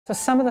So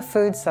some of the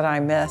foods that I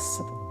miss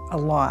a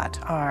lot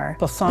are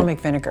balsamic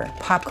vinegar,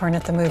 popcorn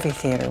at the movie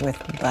theater with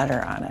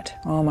butter on it.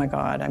 Oh my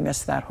God, I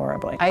miss that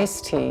horribly.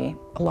 Iced tea,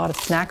 a lot of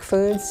snack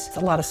foods,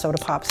 a lot of soda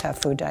pops have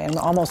food dye, and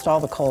almost all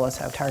the colas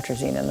have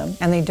tartrazine in them.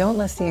 And they don't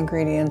list the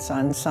ingredients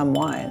on some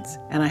wines.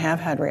 And I have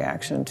had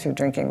reaction to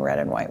drinking red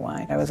and white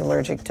wine. I was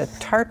allergic to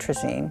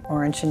tartrazine,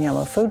 orange and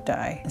yellow food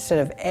dye. Instead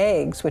of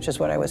eggs, which is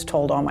what I was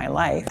told all my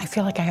life, I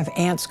feel like I have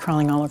ants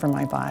crawling all over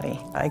my body.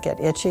 I get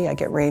itchy, I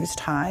get raised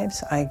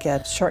hives, I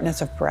get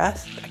shortness of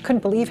breath. I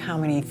couldn't believe how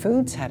many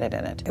foods had it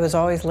in it. It was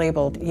always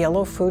labeled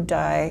yellow food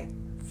dye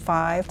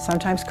 5,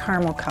 sometimes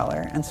caramel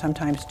color, and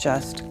sometimes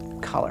just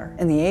color.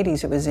 In the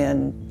 80s, it was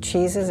in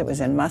cheeses, it was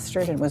in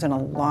mustard, it was in a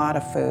lot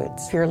of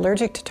foods. If you're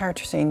allergic to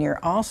tartrazine,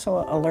 you're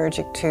also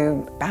allergic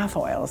to bath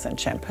oils and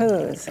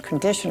shampoos,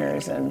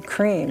 conditioners and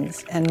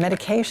creams, and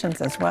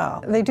medications as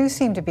well. They do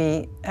seem to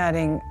be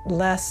adding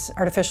less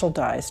artificial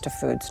dyes to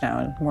foods now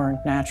and more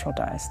natural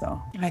dyes,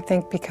 though. I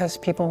think because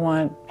people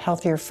want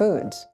healthier foods.